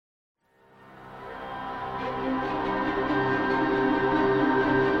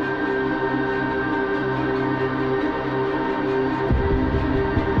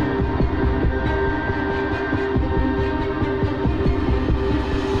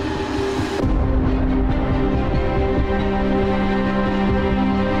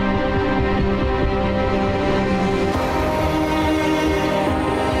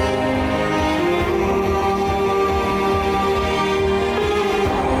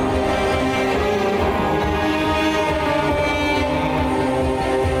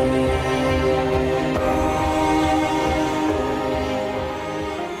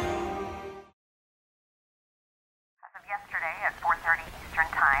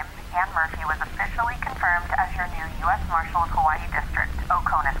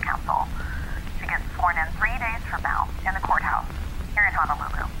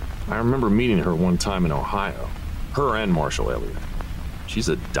remember meeting her one time in Ohio. Her and Marshall Elliott. She's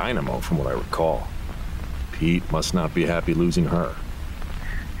a dynamo from what I recall. Pete must not be happy losing her.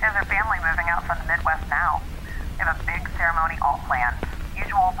 She has her family moving out from the Midwest now. They have a big ceremony all planned.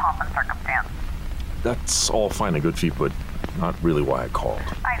 Usual pomp and circumstance. That's all fine and good, Fee, but not really why I called.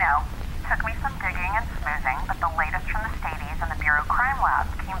 I know. Took me some digging and smoozing, but the latest from the Stadies and the Bureau Crime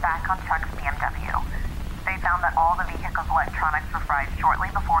Labs came back on Chuck's BMW. They found that all the vehicle's electronics were fried shortly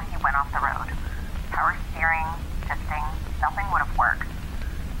before he went off the road. Power steering, shifting, nothing would have worked.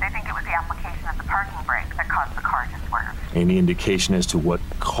 They think it was the application of the parking brake that caused the car to swerve. Any indication as to what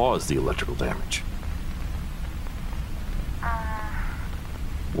caused the electrical damage?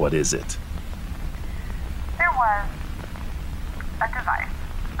 What is it? There was a device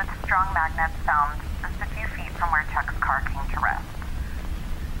with strong magnets found just a few feet from where Chuck's car came to rest.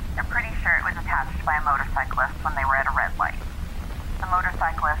 They're pretty sure it was attached by a motorcyclist when they were at a red light. The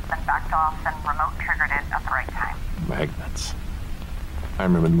motorcyclist then backed off and remote triggered it at the right time. Magnets. I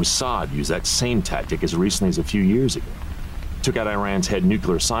remember Mossad used that same tactic as recently as a few years ago. Took out Iran's head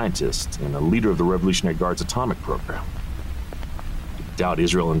nuclear scientist and a leader of the Revolutionary Guard's atomic program. I doubt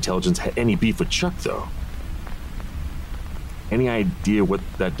Israel intelligence had any beef with Chuck, though. Any idea what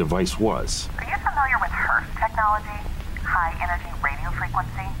that device was? Are you familiar with HERF technology? High energy radio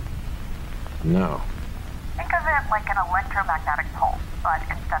frequency? No. Think of it like an electromagnetic pulse, but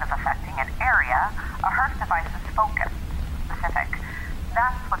instead of affecting an area, a HERF device is focused, specific.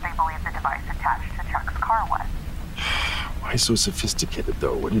 That's what they believe the device attached to Chuck's car was. Why so sophisticated,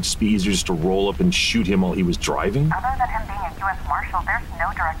 though? Wouldn't it just be easier just to roll up and shoot him while he was driving? Other than him being a U.S. Marshal, there's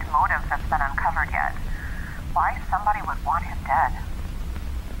no direct motive that's been uncovered yet. Why somebody would want him dead?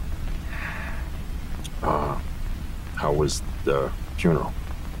 How was the funeral?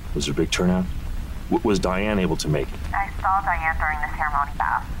 Was there a big turnout? Was Diane able to make it? I saw Diane during the ceremony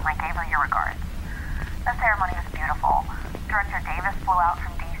bath, and I gave her your regards. The ceremony was beautiful. Director Davis flew out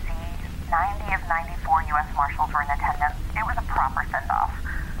from D.C. 90 of 94 U.S. Marshals were in attendance. It was a proper send-off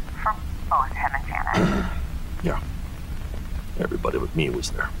for both him and Janet. Yeah. Everybody but me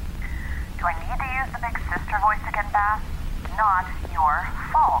was there. Do I need to use the big sister voice again, Bass? Not your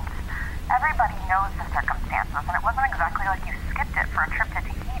fault. Everybody knows the circumstances, and it wasn't exactly like you skipped it for a trip to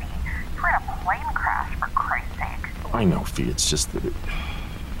Tahiti. You were in a plane crash, for Christ's sake. I know, Fee, it's just that it...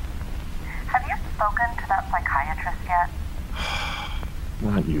 Have you spoken to that psychiatrist yet?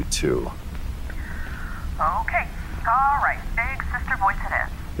 Not you two. Okay. All right. Big sister voice it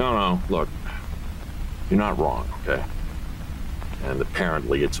is. No, look. You're not wrong, okay? And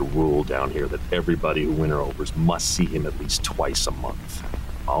apparently it's a rule down here that everybody who winter overs must see him at least twice a month.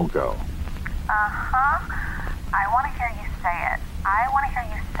 I'll go. Uh-huh. I want to hear you say it. I want to hear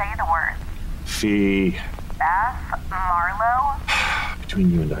you say the words. Fee. Beth Marlowe?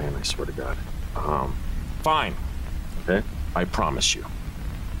 Between you and Diane, I swear to God. Fine. Okay? I promise you.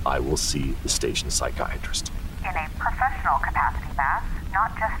 I will see the station psychiatrist. In a professional capacity, Beth.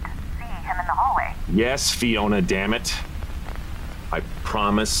 Not just see him in the hallway. Yes, Fiona, damn it. I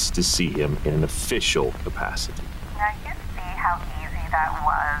promise to see him in an official capacity. Now you see how easy that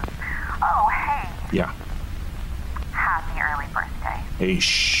was. Oh, hey. Yeah. Happy early birthday. Hey,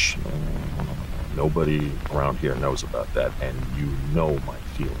 shh. No. Nobody around here knows about that, and you know my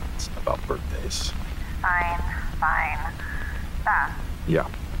feelings about birthdays. Fine. Beth. Yeah.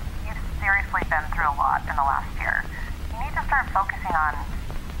 You've seriously been through a lot in the last year. You need to start focusing on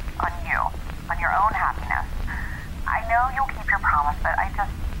you, on your own happiness. I know you'll keep your promise, but I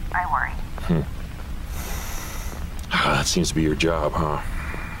worry. That seems to be your job, huh?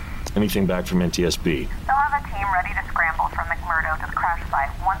 Anything back from NTSB? They'll have a team ready to scramble from McMurdo to the crash site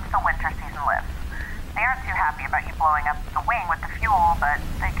once the winter season lifts. They aren't too happy about you blowing up the wing with the fuel, but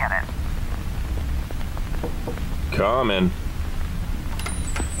they get it. Coming.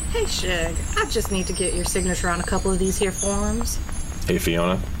 Hey, Shug, I just need to get your signature on a couple of these here forms. Hey,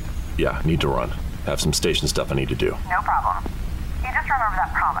 Fiona. Yeah, need to run. Have some station stuff I need to do. No problem. You just remember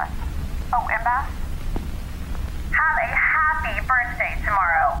that promise. Oh, and Beth? Have a happy birthday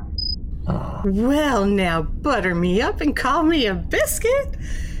tomorrow. Well, now butter me up and call me a biscuit.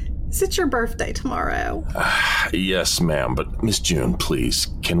 Is it your birthday tomorrow? Yes, ma'am, but Miss June, please,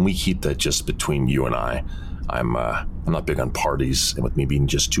 can we keep that just between you and I? I'm not big on parties, and with me being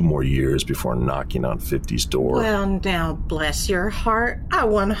just 2 more years before knocking on 50's door. Well, now, bless your heart, I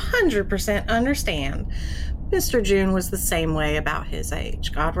 100% understand. Mr. June was the same way about his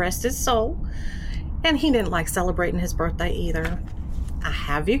age. God rest his soul. And he didn't like celebrating his birthday either. I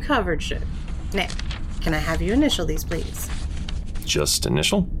have you covered, Shug. Now, can I have you initial these, please? Just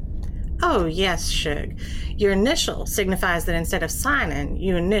initial? Oh, yes, Shug. Your initial signifies that instead of signing,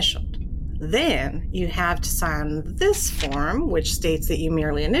 you initialed. Then you have to sign this form, which states that you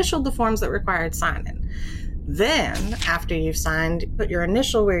merely initialed the forms that required signing. Then, after you've signed, put your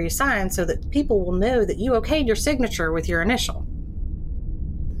initial where you signed so that people will know that you okayed your signature with your initial.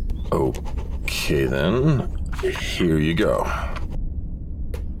 Okay, then. Here you go.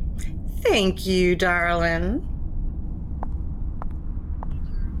 Thank you, darling.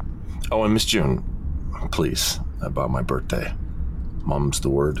 Oh, and Miss June, please, about my birthday. Mum's the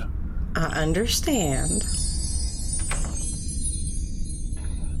word. I understand.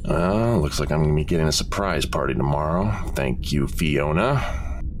 Looks like I'm going to be getting a surprise party tomorrow. Thank you,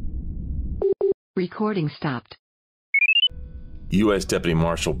 Fiona. Recording stopped. U.S. Deputy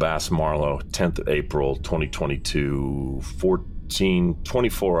Marshal Bass Marlowe, 10th of April, 2022,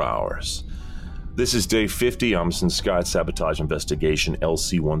 24 hours. This is day 50, Amundsen Sky Sabotage Investigation,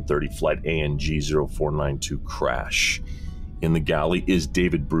 LC-130, Flight ANG-0492 crash. In the galley is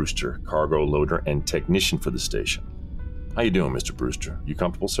David Brewster, cargo loader and technician for the station. How you doing, Mr. Brewster? You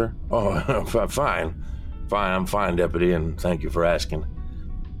comfortable, sir? Oh, fine. I'm fine, Deputy, and thank you for asking.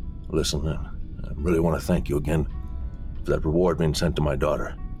 Listen, I really want to thank you again for that reward being sent to my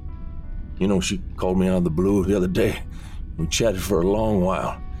daughter. You know, she called me out of the blue the other day. We chatted for a long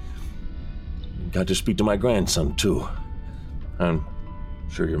while. Got to speak to my grandson, too. I'm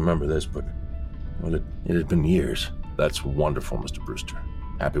sure you remember this, but well, it had been years. That's wonderful, Mr. Brewster.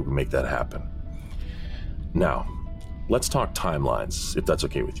 Happy we make that happen. Now, let's talk timelines, if that's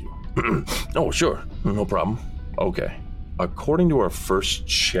okay with you. Oh, sure. No problem. Okay. According to our first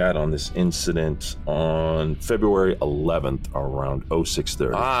chat on this incident on February 11th around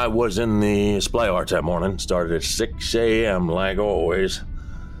 06:30. I was in the display arts that morning. Started at 6 a.m. like always.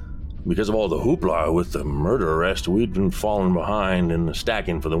 Because of all the hoopla with the murder arrest, we'd been falling behind in the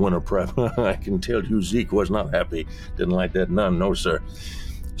stacking for the winter prep. I can tell you Zeke was not happy. Didn't like that none, no sir.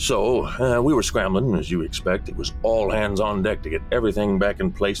 So, we were scrambling, as you expect. It was all hands on deck to get everything back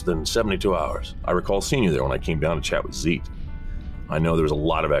in place within 72 hours. I recall seeing you there when I came down to chat with Zeke. I know there was a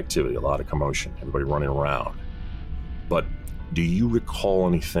lot of activity, a lot of commotion, everybody running around. But do you recall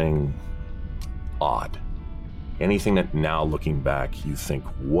anything odd? Anything that now, looking back, you think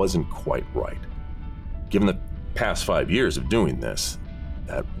wasn't quite right? Given the past 5 years of doing this,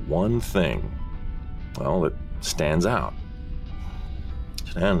 that one thing, well, it stands out.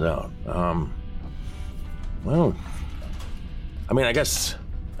 Stands out. Well, I mean, I guess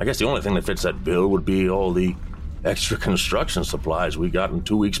the only thing that fits that bill would be all the extra construction supplies we got in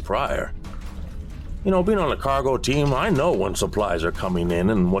 2 weeks prior. You know, being on the cargo team, I know when supplies are coming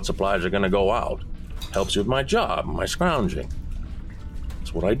in and what supplies are going to go out. Helps with my job, my scrounging.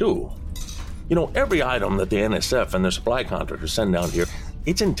 That's what I do. You know, every item that the NSF and their supply contractors send down here,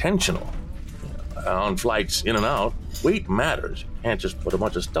 it's intentional. On flights in and out, weight matters. You can't just put a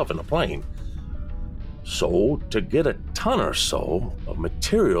bunch of stuff in a plane. So, to get a ton or so of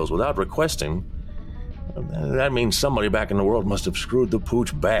materials without requesting, that means somebody back in the world must have screwed the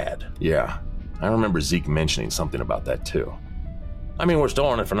pooch bad. Yeah, I remember Zeke mentioning something about that too. I mean, we're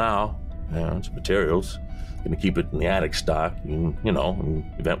storing it for now. It's materials. Gonna keep it in the attic stock, you know, in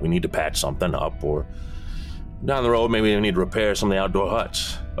the event we need to patch something up, or down the road, maybe we need to repair some of the outdoor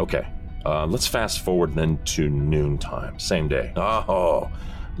huts. Okay, let's fast forward then to noontime, same day. Oh,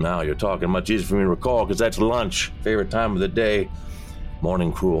 now you're talking. Much easier for me to recall, because that's lunch, favorite time of the day.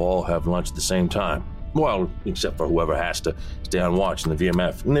 Morning crew all have lunch at the same time. Well, except for whoever has to stay on watch in the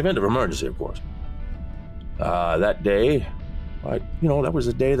VMF, in the event of emergency, of course. That day, that was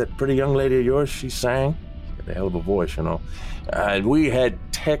the day that pretty young lady of yours, she sang. She got a hell of a voice, you know. And we had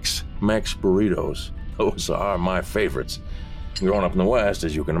Tex-Mex burritos. Those are my favorites. Growing up in the West,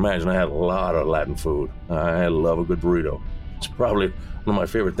 as you can imagine, I had a lot of Latin food. I love a good burrito. It's probably one of my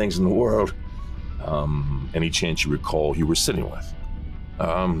favorite things in the world. Any chance you recall who you were sitting with?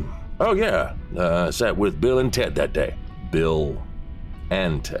 Oh yeah, sat with Bill and Ted that day. Bill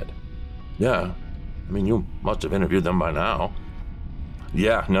and Ted? Yeah, I mean, you must have interviewed them by now.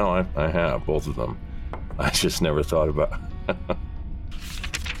 Yeah, no, I have, both of them. I just never thought about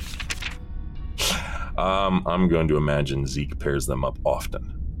I'm going to imagine Zeke pairs them up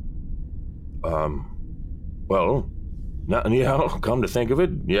often. Well, come to think of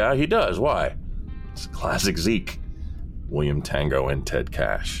it, yeah, he does. Why? It's classic Zeke. William Tango and Ted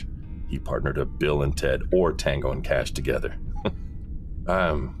Cash. He partnered up Bill and Ted, or Tango and Cash together.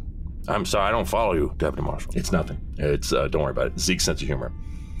 I'm sorry, I don't follow you, Deputy Marshal. It's nothing. It's don't worry about it. Zeke's sense of humor.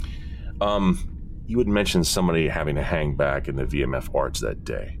 You had mentioned somebody having to hang back in the VMF Arts that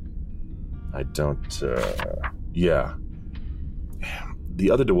day. I don't, yeah.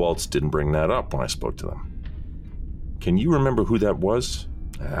 The other DeWalt's didn't bring that up when I spoke to them. Can you remember who that was?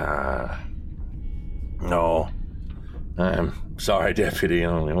 No. I'm sorry, Deputy.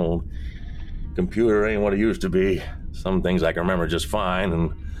 The old computer ain't what it used to be. Some things I can remember just fine,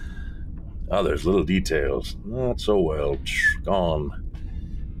 and others, little details, not so well. Gone.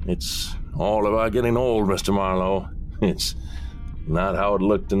 It's all about getting old, Mr. Marlowe. It's not how it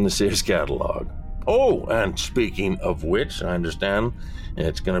looked in the Sears catalog. Oh, and speaking of which, I understand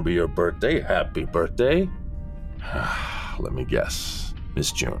it's going to be your birthday. Happy birthday. Let me guess.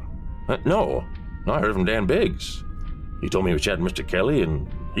 Miss June. No, I heard from Dan Biggs. He told me he was chatting Mr. Kelly, and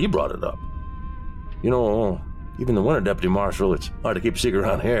he brought it up. Even the winter deputy marshal, it's hard to keep a secret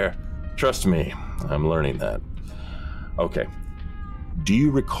around here. Trust me, I'm learning that. Okay. Do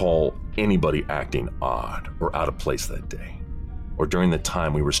you recall anybody acting odd or out of place that day? Or during the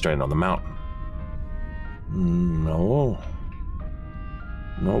time we were stranded on the mountain? No.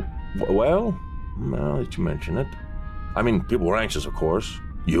 Nope. Well, now that you mention it. I mean, people were anxious, of course.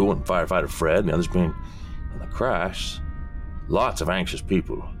 You and firefighter Fred and the others being in the crash. Lots of anxious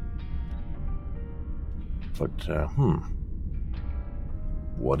people. But,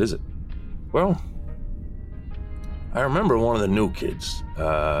 what is it? Well, I remember one of the new kids,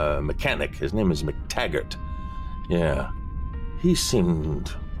 mechanic. His name is McTaggart. Yeah, he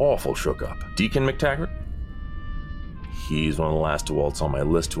seemed awful shook up. Deacon McTaggart? He's one of the last to waltz on my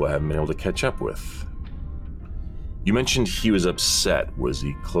list who I haven't been able to catch up with. You mentioned he was upset. Was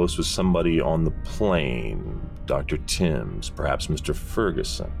he close with somebody on the plane? Dr. Timms, perhaps Mr.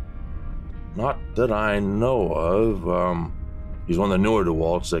 Ferguson? Not that I know of. He's one of the newer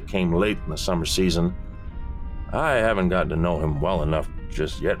DeWalt's that came late in the summer season. I haven't gotten to know him well enough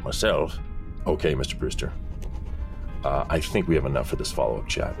just yet myself. Okay, Mr. Brewster. I think we have enough for this follow-up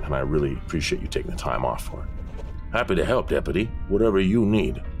chat, and I really appreciate you taking the time off for it. Happy to help, Deputy. Whatever you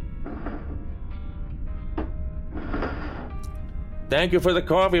need. Thank you for the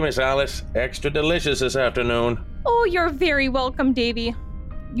coffee, Miss Alice. Extra delicious this afternoon. Oh, you're very welcome, Davy.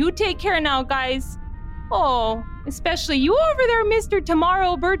 You take care now, guys. Oh, especially you over there, Mr.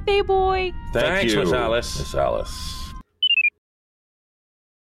 Tomorrow birthday boy. Thanks, Miss Alice. Miss Alice.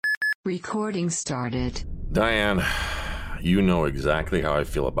 Recording started. Diane, you know exactly how I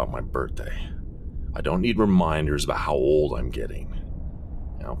feel about my birthday. I don't need reminders about how old I'm getting.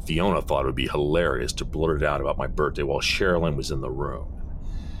 Now, Fiona thought it would be hilarious to blurt it out about my birthday while Sherilyn was in the room.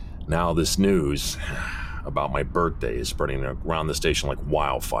 Now this news about my birthday is spreading around the station like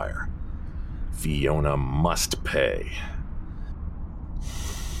wildfire. Fiona must pay.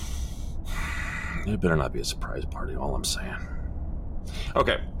 It better not be a surprise party, all I'm saying.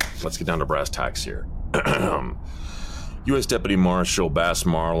 Okay, let's get down to brass tacks here. U.S. Deputy Marshal Bass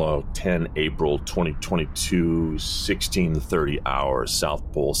Marlowe, 10 April 2022, 16:30 hours,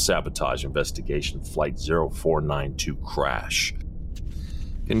 South Pole Sabotage Investigation, Flight 0492 crash.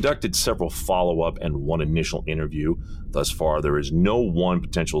 Conducted several follow-up and one initial interview. Thus far, there is no one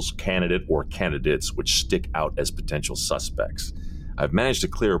potential candidate or candidates which stick out as potential suspects. I've managed to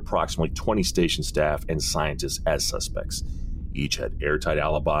clear approximately 20 station staff and scientists as suspects. Each had airtight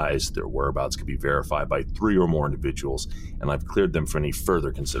alibis, their whereabouts could be verified by 3 or more individuals, and I've cleared them for any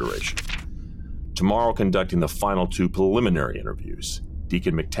further consideration. Tomorrow, conducting the final 2 preliminary interviews.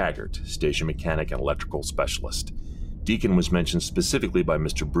 Deacon McTaggart, station mechanic and electrical specialist. Deacon was mentioned specifically by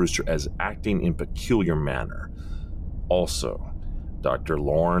Mr. Brewster as acting in peculiar manner. Also, Dr.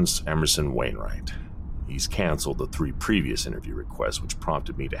 Lawrence Emerson Wainwright. He's canceled the 3 previous interview requests, which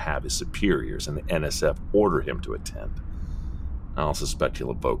prompted me to have his superiors and the NSF order him to attend. I'll suspect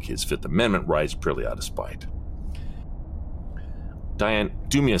he'll invoke his Fifth Amendment rights purely out of spite. Diane,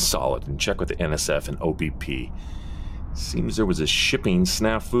 do me a solid and check with the NSF and OBP. Seems there was a shipping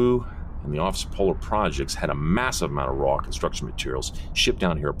snafu, and the Office of Polar Projects had a massive amount of raw construction materials shipped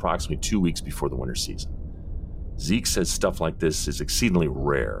down here approximately 2 weeks before the winter season. Zeke says stuff like this is exceedingly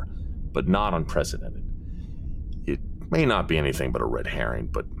rare, but not unprecedented. It may not be anything but a red herring,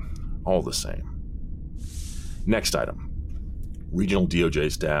 but all the same. Next item. Regional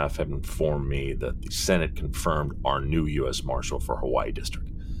DOJ staff have informed me that the Senate confirmed our new U.S. Marshal for Hawaii District.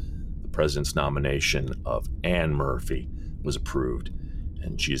 The President's nomination of Ann Murphy was approved,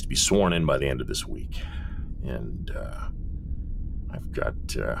 and she is to be sworn in by the end of this week. And I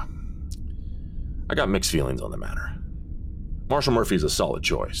got mixed feelings on the matter. Marshal Murphy is a solid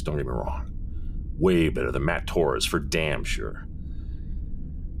choice, don't get me wrong. Way better than Matt Torres, for damn sure.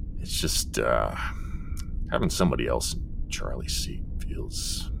 It's just, having somebody else in Charlie's seat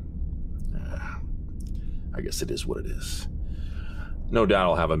feels... I guess it is what it is. No doubt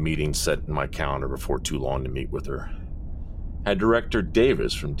I'll have a meeting set in my calendar before too long to meet with her. Had Director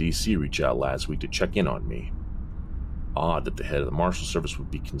Davis from D.C. reach out last week to check in on me. Odd that the head of the Marshal Service would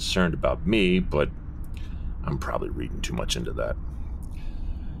be concerned about me, but I'm probably reading too much into that.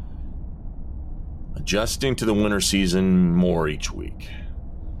 Adjusting to the winter season more each week.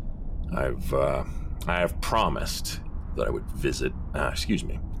 I have promised that I would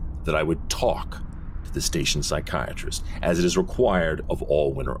that I would talk to the station psychiatrist, as it is required of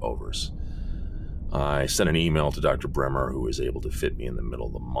all winter overs. I sent an email to Dr. Bremer, who was able to fit me in the middle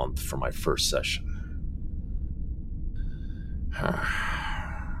of the month for my first session.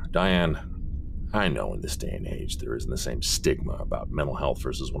 Diane, I know in this day and age there isn't the same stigma about mental health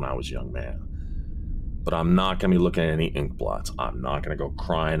versus when I was a young man. But I'm not going to be looking at any ink blots. I'm not going to go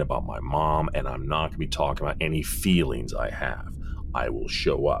crying about my mom, and I'm not going to be talking about any feelings I have. I will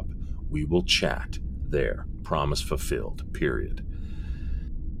show up. We will chat. There. Promise fulfilled. Period.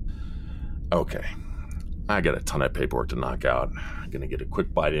 Okay. I got a ton of paperwork to knock out. I'm going to get a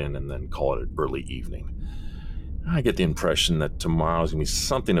quick bite in and then call it an early evening. I get the impression that tomorrow's going to be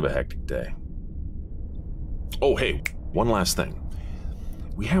something of a hectic day. Oh, hey, one last thing.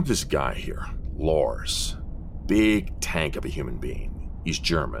 We have this guy here, Lars. Big tank of a human being. He's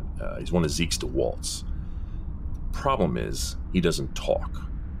German. He's one of Zeke's DeWalt's. Problem is, he doesn't talk.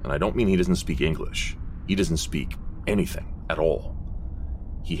 And I don't mean he doesn't speak English. He doesn't speak anything at all.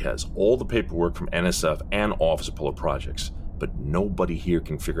 He has all the paperwork from NSF and Office of Polar Projects, but nobody here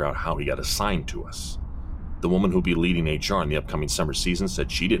can figure out how he got assigned to us. The woman who'll be leading HR in the upcoming summer season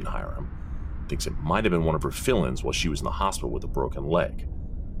said she didn't hire him. Thinks it might have been one of her fill-ins while she was in the hospital with a broken leg.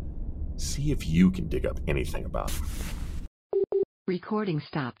 See if you can dig up anything about him. Recording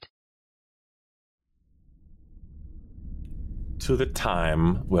stopped. To the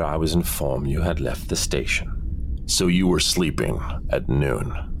time where I was informed you had left the station. So you were sleeping at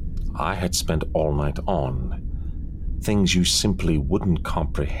noon. I had spent all night on things you simply wouldn't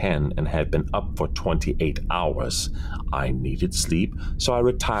comprehend and had been up for 28 hours. I needed sleep, so I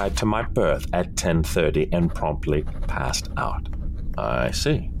retired to my berth at 10:30 and promptly passed out. I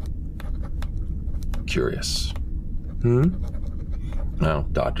see. Curious. Now,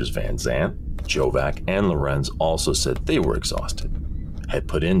 Doctors Van Zandt, Jovac, and Lorenz also said they were exhausted, had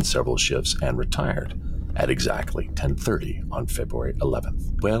put in several shifts, and retired at exactly 10:30 on February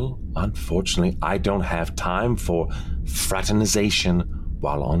 11th. Well, unfortunately, I don't have time for fraternization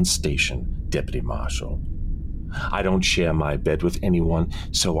while on station, Deputy Marshal. I don't share my bed with anyone,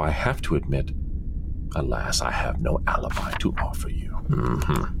 so I have to admit, alas, I have no alibi to offer you.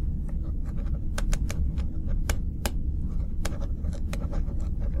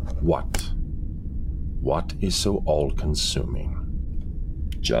 What is so all-consuming?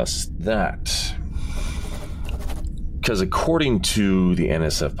 Just that. Because according to the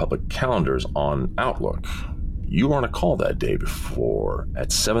NSF public calendars on Outlook, you were on a call that day before at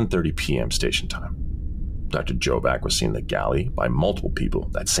 7:30 p.m. station time. Dr. Jovac was seen in the galley by multiple people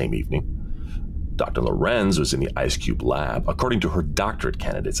that same evening. Dr. Lorenz was in the Ice Cube lab, according to her doctorate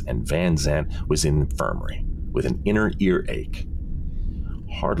candidates, and Van Zandt was in infirmary with an inner ear ache.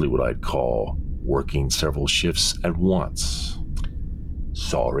 Hardly what I'd call working several shifts at once.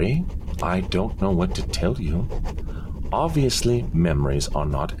 Sorry, I don't know what to tell you. Obviously, memories are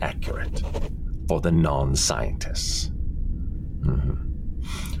not accurate for the non-scientists.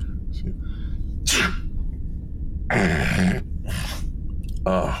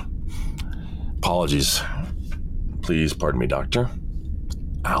 Apologies. Please pardon me, doctor.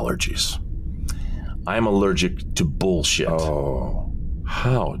 Allergies. I am allergic to bullshit. Oh,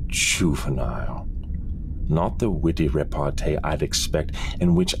 how juvenile. Not the witty repartee I'd expect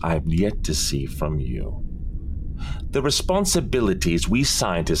and which I've yet to see from you. The responsibilities we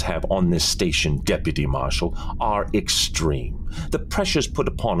scientists have on this station, Deputy Marshal, are extreme. The pressures put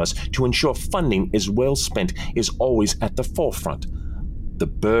upon us to ensure funding is well spent is always at the forefront. The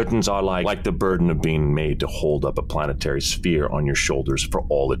burdens are like the burden of being made to hold up a planetary sphere on your shoulders for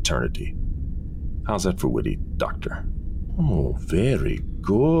all eternity. How's that for witty, Doctor? Oh, very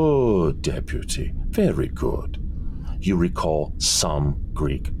good, Deputy. Very good. You recall some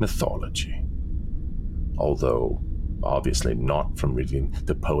Greek mythology. Although, obviously not from reading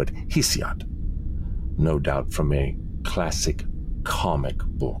the poet Hesiod. No doubt from a classic comic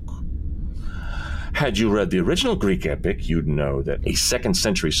book. Had you read the original Greek epic, you'd know that a 2nd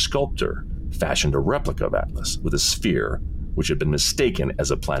century sculptor fashioned a replica of Atlas with a sphere which had been mistaken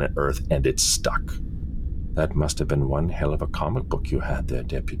as a planet Earth, and it stuck. That must have been one hell of a comic book you had there,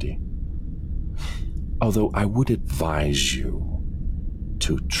 Deputy. Although I would advise you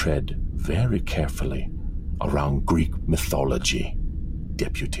to tread very carefully around Greek mythology,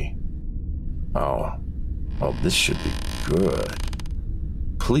 Deputy. Oh, this should be good.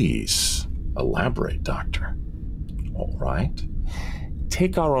 Please elaborate, Doctor. All right.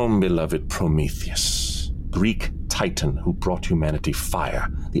 Take our own beloved Prometheus. Greek titan who brought humanity fire,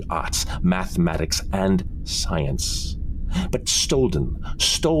 the arts, mathematics, and science. But stole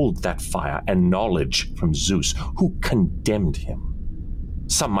that fire and knowledge from Zeus, who condemned him.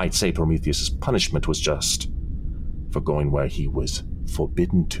 Some might say Prometheus' punishment was just for going where he was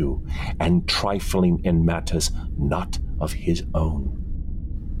forbidden to and trifling in matters not of his own.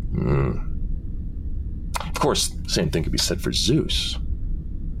 Of course, the same thing could be said for Zeus.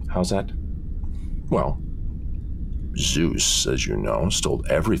 How's that? Well, Zeus, as you know, stole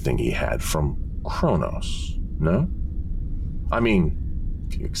everything he had from Kronos, no? I mean,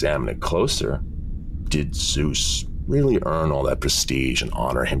 if you examine it closer, did Zeus really earn all that prestige and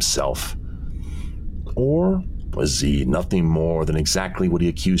honor himself? Or was he nothing more than exactly what he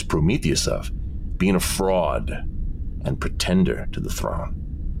accused Prometheus of, being a fraud and pretender to the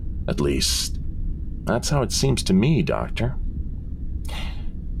throne? At least, that's how it seems to me, Doctor.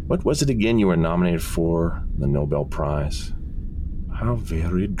 What was it again you were nominated for, the Nobel Prize? How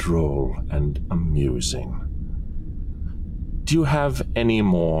very droll and amusing. Do you have any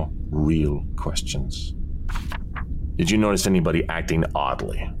more real questions? Did you notice anybody acting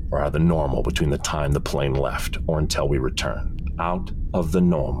oddly or out of the normal between the time the plane left or until we returned? Out of the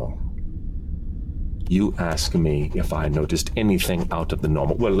normal. You ask me if I noticed anything out of the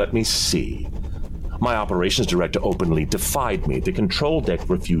normal. Well, let me see. My operations director openly defied me. The control deck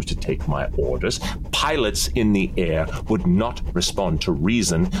refused to take my orders. Pilots in the air would not respond to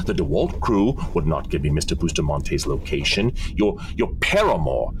reason. The DeWalt crew would not give me Mr. Bustamonte's location. Your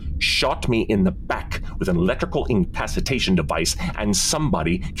paramour shot me in the back with an electrical incapacitation device, and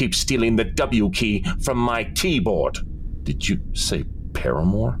somebody keeps stealing the W key from my keyboard. Did you say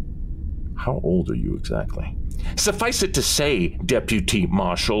paramour? How old are you exactly? Suffice it to say, Deputy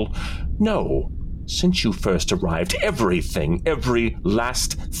Marshal, no. Since you first arrived, everything, every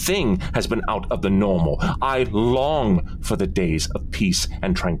last thing has been out of the normal. I long for the days of peace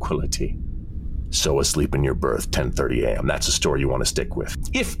and tranquility. So asleep in your berth, 10:30 a.m. That's a story you want to stick with.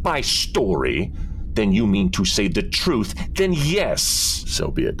 If by story, then you mean to say the truth, then yes.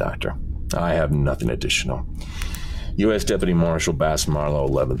 So be it, Doctor. I have nothing additional. U.S. Deputy Marshal Bass Marlowe,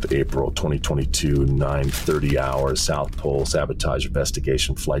 11th April 2022, 9:30 hours, South Pole, sabotage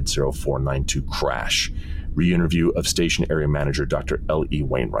investigation, Flight 0492 crash. Re-interview of Station Area Manager Dr. L.E.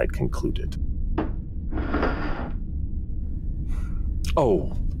 Wainwright concluded.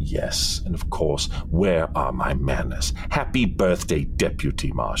 Oh, yes, and of course, where are my manners? Happy birthday,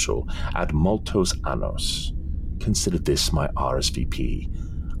 Deputy Marshal, at Multos, Annos. Consider this my RSVP.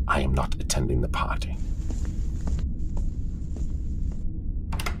 I am not attending the party.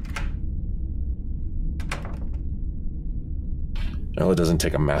 Well, it doesn't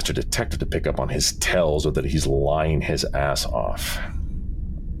take a master detective to pick up on his tells or that he's lying his ass off.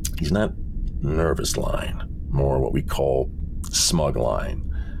 He's not nervous lying, more what we call smug lying.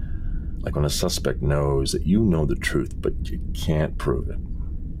 Like when a suspect knows that you know the truth, but you can't prove it.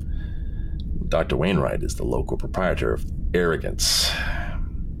 Dr. Wainwright is the local proprietor of arrogance.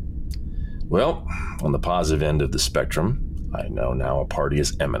 Well, on the positive end of the spectrum, I know now a party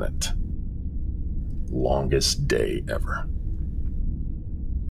is imminent. Longest day ever.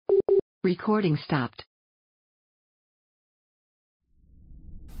 Recording stopped.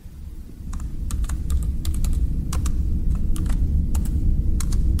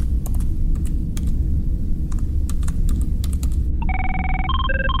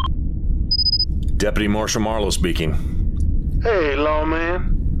 Deputy Marshal Marlowe speaking. Hey,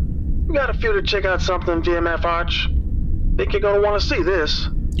 lawman. We got a few to check out something VMF Arch. Think you're gonna want to see this.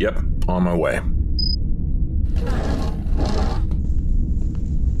 Yep, on my way.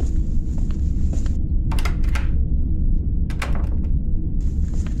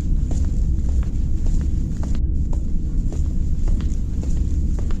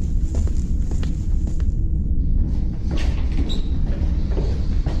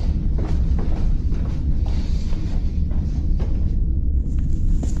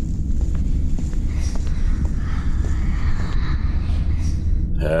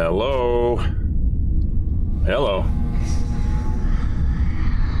 Hello? Hello?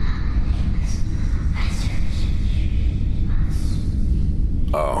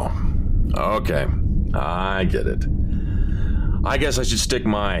 Oh, okay. I get it. I guess I should stick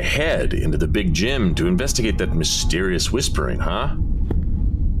my head into the big gym to investigate that mysterious whispering, huh?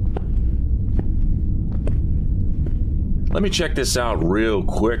 Let me check this out real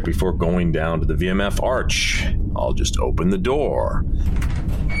quick before going down to the VMF Arch. I'll just open the door.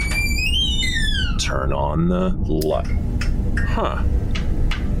 Turn on the light. Huh.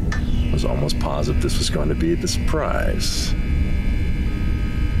 I was almost positive this was going to be the surprise.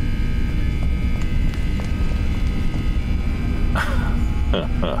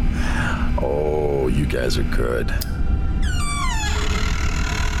 Oh, you guys are good.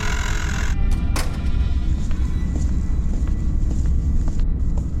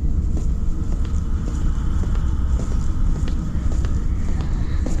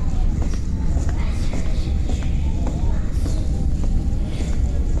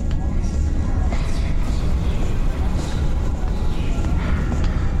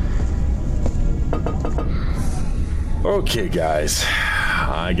 Okay, guys,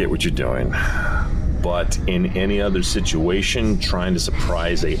 I get what you're doing. But in any other situation, trying to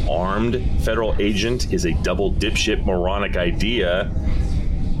surprise a armed federal agent is a double dipshit moronic idea.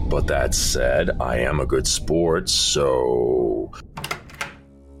 But that said, I am a good sport, so...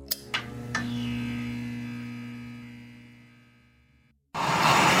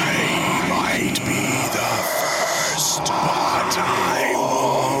 I might be the first, but I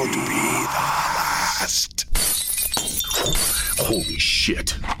won't be the last. Holy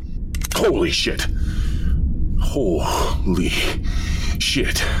shit. Holy shit. Holy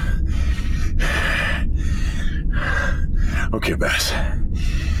shit. Okay, Bass.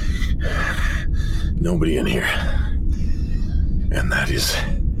 Nobody in here. And that is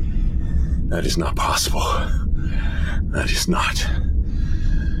not possible. That is not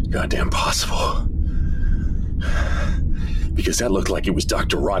goddamn possible. Because that looked like it was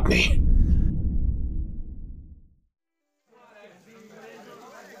Dr. Rodney.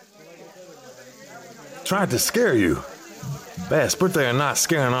 Tried to scare you. Bass, birthday or not,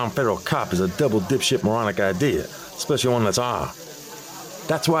 scaring an armed federal cop is a double dipshit moronic idea, especially one that's armed.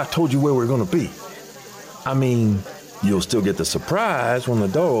 That's why I told you where we're gonna be. I mean, you'll still get the surprise when the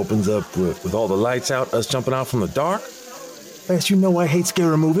door opens up with all the lights out, us jumping out from the dark. Bass, you know I hate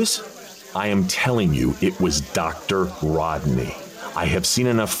scary movies. I am telling you, it was Dr. Rodney. I have seen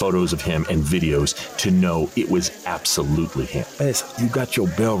enough photos of him and videos to know it was absolutely him. Bass, you got your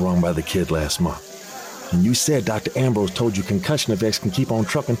bell rung by the kid last month. And you said Dr. Ambrose told you concussion effects can keep on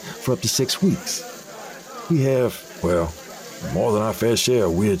trucking for up to 6 weeks. We have, well, more than our fair share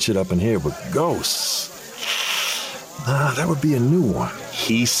of weird shit up in here, but ghosts. Nah, that would be a new one.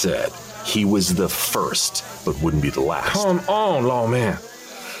 He said he was the first, but wouldn't be the last. Come on, lawman.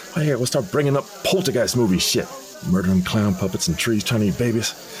 Right here, we'll start bringing up poltergeist movie shit. Murdering clown puppets and trees trying to eat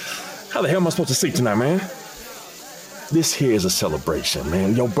babies. How the hell am I supposed to sleep tonight, man? This here is a celebration,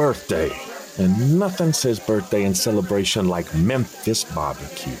 man. Your birthday. And nothing says birthday and celebration like Memphis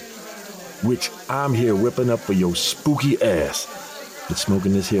barbecue. Which I'm here whipping up for your spooky ass. Been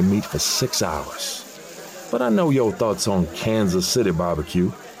smoking this here meat for 6 hours. But I know your thoughts on Kansas City barbecue.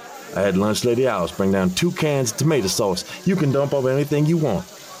 I had lunch lady Alice bring down 2 cans of tomato sauce. You can dump over anything you want.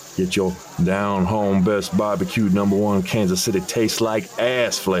 Get your down home best barbecue #1 Kansas City tastes like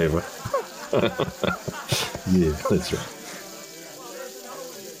ass flavor. Yeah, that's right.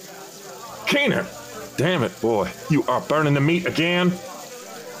 Keenan! Damn it, boy. You are burning the meat again?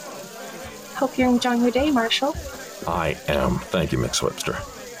 Hope you're enjoying your day, Marshall. I am. Thank you, Miss Webster.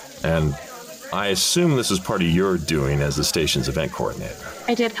 And I assume this is part of your doing as the station's event coordinator.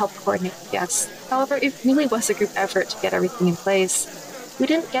 I did help coordinate, yes. However, it really was a group effort to get everything in place. We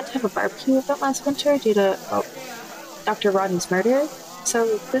didn't get to have a barbecue event last winter due to, well, Dr. Rodney's murder,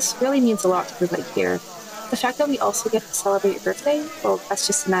 so this really means a lot to everybody here. The fact that we also get to celebrate your birthday, well, that's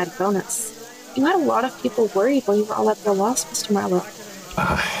just an added bonus. You had a lot of people worried when you were all at their loss, Mr. Marlowe.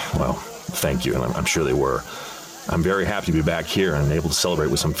 Well, thank you, and I'm sure they were. I'm very happy to be back here and able to celebrate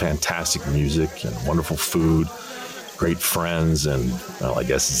with some fantastic music and wonderful food, great friends, and, well, I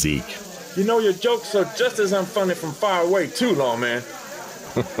guess Zeke. You know your jokes are just as unfunny from far away, too, lawman.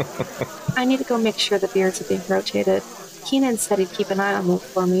 I need to go make sure the beers are being rotated. Keenan said he'd keep an eye on them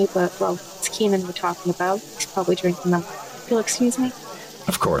for me, but, well, it's Keenan we're talking about. He's probably drinking them. You'll excuse me?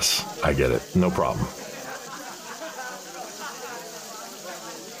 Of course, I get it. No problem.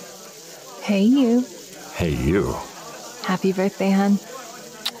 Hey, you. Hey, you. Happy birthday, hon.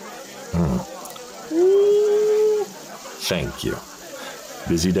 Thank you.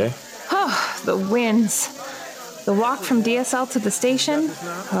 Busy day? Oh, the winds. The walk from DSL to the station,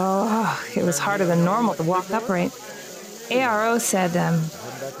 it was harder than normal to walk upright. ARO said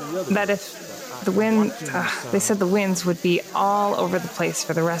that if the wind, they said the winds would be all over the place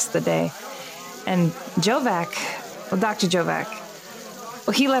for the rest of the day. And Jovac, Dr. Jovac,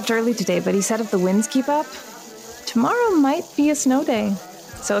 he left early today, but he said if the winds keep up, tomorrow might be a snow day.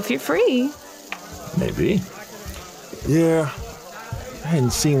 So if you're free. Maybe. Yeah. I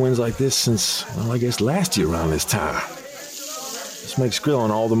hadn't seen winds like this since, well, I guess last year around this time. This makes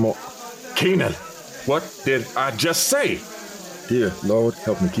grilling all the more... Keenan, what did I just say? Dear Lord,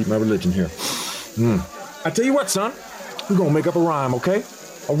 help me keep my religion here. I tell you what, son. We're gonna make up a rhyme, okay?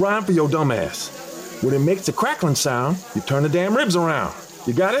 A rhyme for your dumb ass. When it makes a crackling sound, you turn the damn ribs around.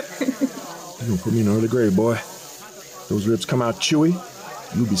 You got it? You're gonna put me in early grade, boy. Those ribs come out chewy,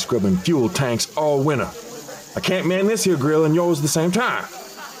 you'll be scrubbing fuel tanks all winter. I can't man this here grill and yours at the same time.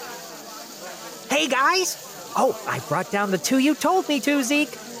 Hey, guys! Oh, I brought down the 2 you told me to,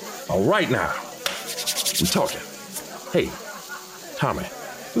 Zeke. All right now. We talking. Hey, Tommy,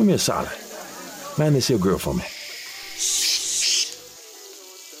 do me a solid. Man this here girl for me.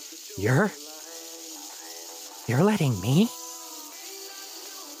 You're letting me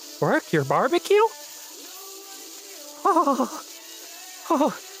work your barbecue?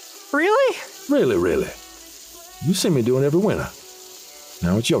 Oh, really? Really. You see me doing every winter.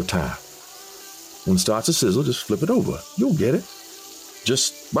 Now it's your time. When it starts to sizzle, just flip it over. You'll get it.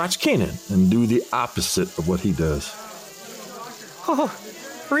 Just watch Kenan and do the opposite of what he does. Oh,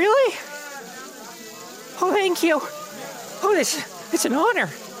 really? Oh, thank you. Oh, it's an honor.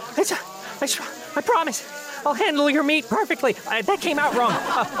 I promise. I'll handle your meat perfectly. That came out wrong.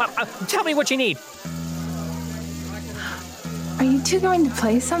 Tell me what you need. Are you two going to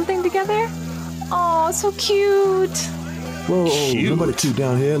play something together? Oh, so cute. Whoa, nobody cute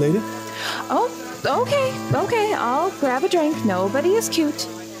down here, lady. Oh, okay. I'll grab a drink. Nobody is cute.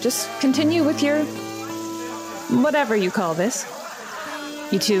 Just continue with your whatever you call this.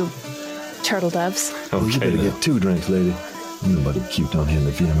 You two turtle doves. Okay, you better get 2 drinks, lady. Nobody cute down here in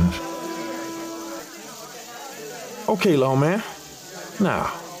the VMF. Okay, lawman.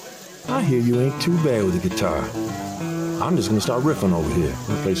 Now, I hear you ain't too bad with the guitar. I'm just gonna start riffing over here.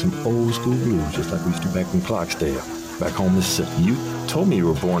 We'll play some old school blues, just like we used to back in Clarksdale, back home, Mississippi. You told me you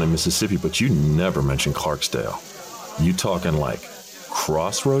were born in Mississippi, but you never mentioned Clarksdale. You talking like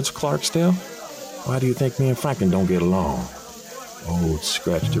Crossroads Clarksdale? Why do you think me and Franklin don't get along? Old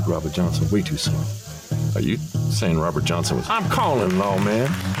scratch took Robert Johnson way too soon. Are you saying Robert Johnson was... I'm calling, lawman.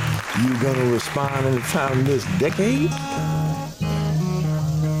 You gonna respond any time this decade?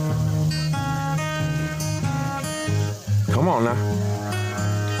 Come on now.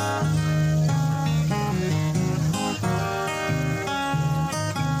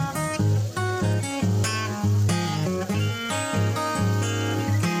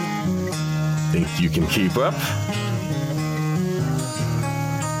 Think you can keep up?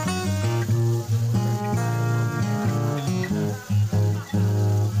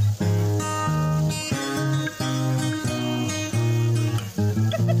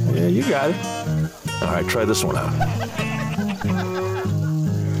 Yeah, you got it. All right, try this one out.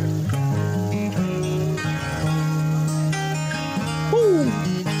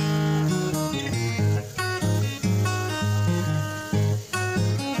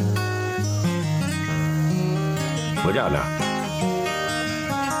 Look out now.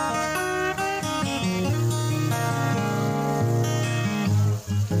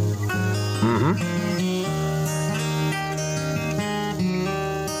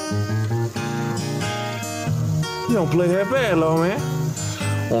 You don't play half bad, lawman.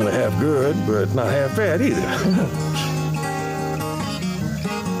 Only half good, but not half bad either.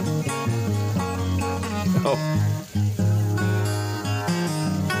 Oh.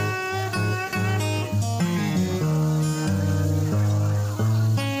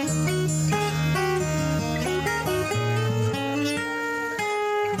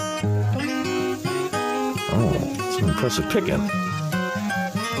 Oh, some impressive picking.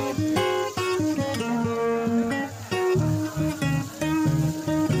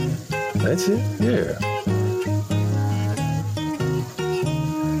 That's it? Yeah.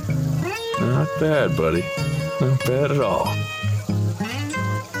 Not bad, buddy. Not bad at all.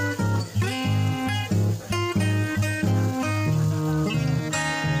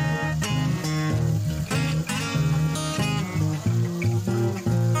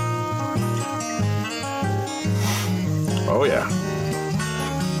 Oh, yeah.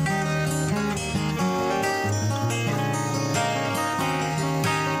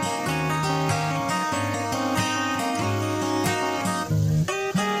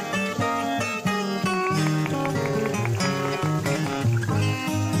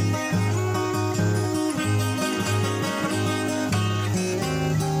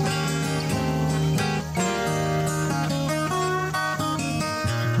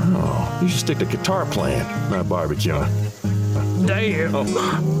 You should stick to guitar playing, not barbecuing. Damn. Oh.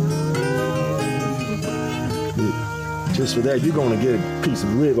 Just for that, you're gonna get a piece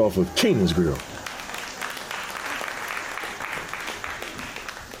of rib off of Kenan's grill.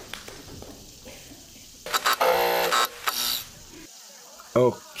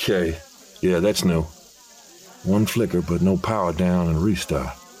 Okay. Yeah, that's new. One flicker, but no power down and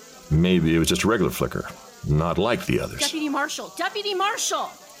restart. Maybe it was just a regular flicker. Not like the others. Deputy Marshal! Deputy Marshal!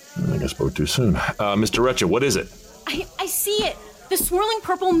 I think I spoke too soon. Mr. Retcha, what is it? I see it. The swirling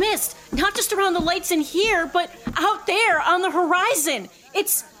purple mist. Not just around the lights in here, but out there on the horizon.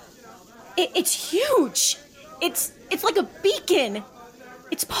 It's huge. It's like a beacon.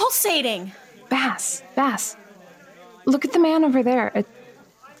 It's pulsating. Bass. Look at the man over there.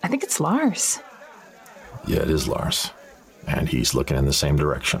 I think it's Lars. Yeah, it is Lars. And he's looking in the same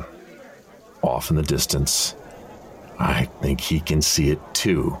direction. Off in the distance. I think he can see it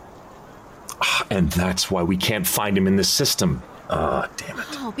too. And that's why we can't find him in the system. Damn it.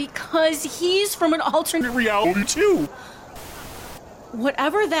 Oh, because he's from an alternate reality too.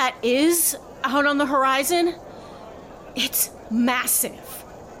 Whatever that is out on the horizon, it's massive.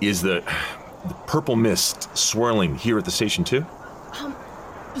 Is the purple mist swirling here at the station too?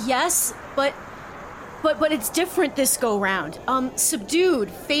 Yes, but it's different this go round.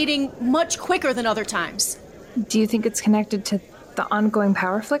 Subdued, fading much quicker than other times. Do you think it's connected to the ongoing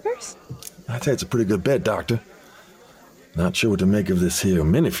power flickers? I'd say it's a pretty good bet, Doctor. Not sure what to make of this here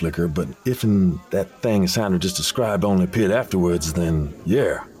mini flicker, but if that thing Sandra just described only appeared afterwards, then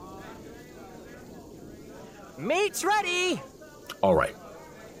yeah. Meat's ready! All right.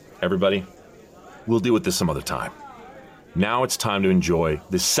 Everybody, we'll deal with this some other time. Now it's time to enjoy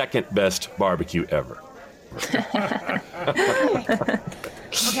the second best barbecue ever.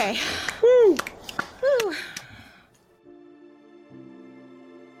 Okay. Woo. Woo.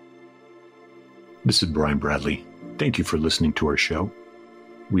 This is Brian Bradley. Thank you for listening to our show.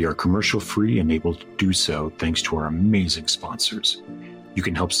 We are commercial-free and able to do so thanks to our amazing sponsors. You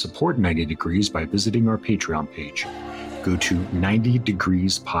can help support 90 Degrees by visiting our Patreon page. Go to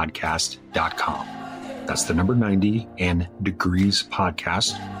 90degreespodcast.com. That's the number 90 and Degrees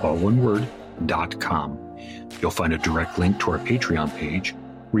Podcast, all one word, .com. You'll find a direct link to our Patreon page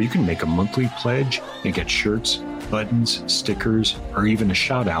where you can make a monthly pledge and get shirts, buttons, stickers, or even a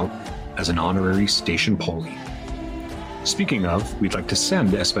shout out as an honorary station Polly. Speaking of, we'd like to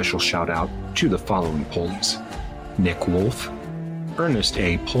send a special shout out to the following Pollies: Nick Wolf, Ernest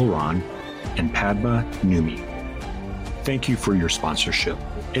A. Polron, and Padma Numi. Thank you for your sponsorship.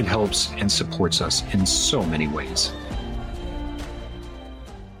 It helps and supports us in so many ways.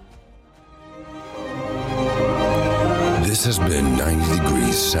 This has been 90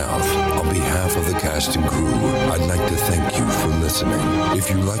 Degrees South. On behalf of the cast and crew, I'd like to thank you for listening. If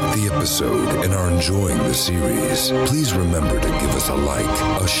you liked the episode and are enjoying the series, please remember to give us a like,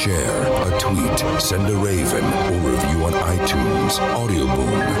 a share, a tweet, send a raven, or review on iTunes,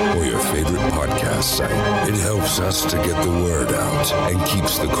 Audioboom, or your favorite podcast site. It helps us to get the word out and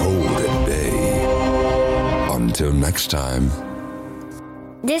keeps the cold at bay. Until next time.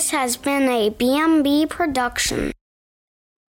 This has been a BMB production.